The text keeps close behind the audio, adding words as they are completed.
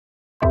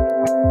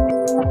Hi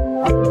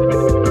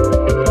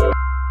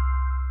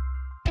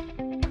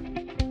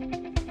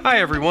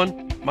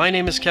everyone, my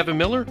name is Kevin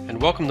Miller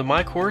and welcome to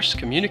my course,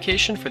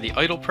 Communication for the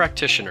ITIL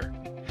Practitioner.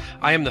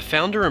 I am the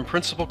founder and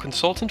principal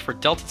consultant for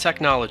Delta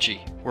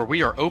Technology, where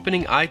we are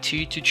opening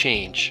IT to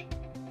change.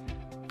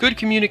 Good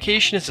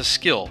communication is a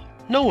skill.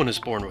 No one is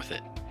born with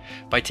it.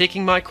 By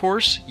taking my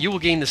course, you will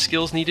gain the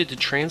skills needed to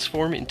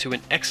transform into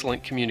an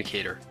excellent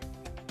communicator.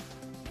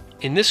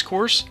 In this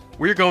course,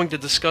 we're going to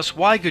discuss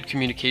why good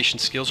communication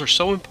skills are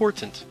so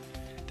important.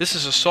 This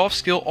is a soft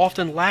skill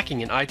often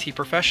lacking in IT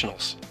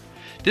professionals.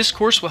 This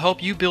course will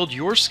help you build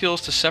your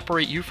skills to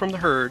separate you from the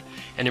herd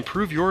and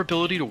improve your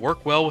ability to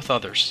work well with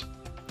others.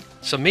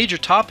 Some major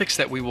topics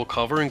that we will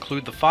cover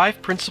include the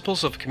 5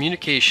 principles of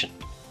communication,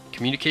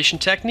 communication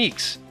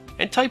techniques,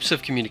 and types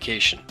of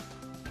communication.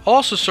 I'll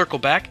also circle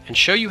back and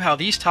show you how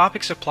these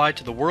topics apply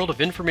to the world of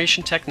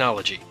information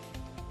technology.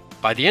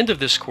 By the end of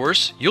this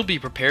course, you'll be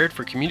prepared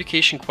for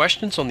communication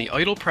questions on the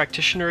ITIL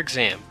Practitioner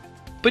exam.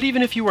 But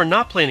even if you are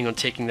not planning on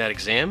taking that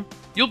exam,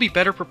 you'll be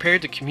better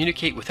prepared to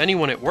communicate with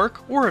anyone at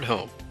work or at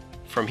home.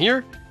 From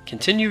here,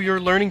 continue your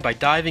learning by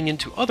diving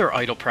into other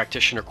ITIL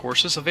Practitioner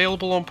courses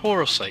available on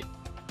Pluralsight.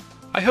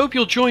 I hope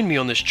you'll join me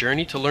on this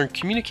journey to learn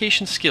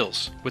communication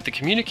skills with the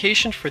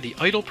Communication for the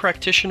ITIL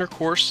Practitioner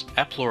course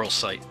at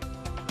Pluralsight.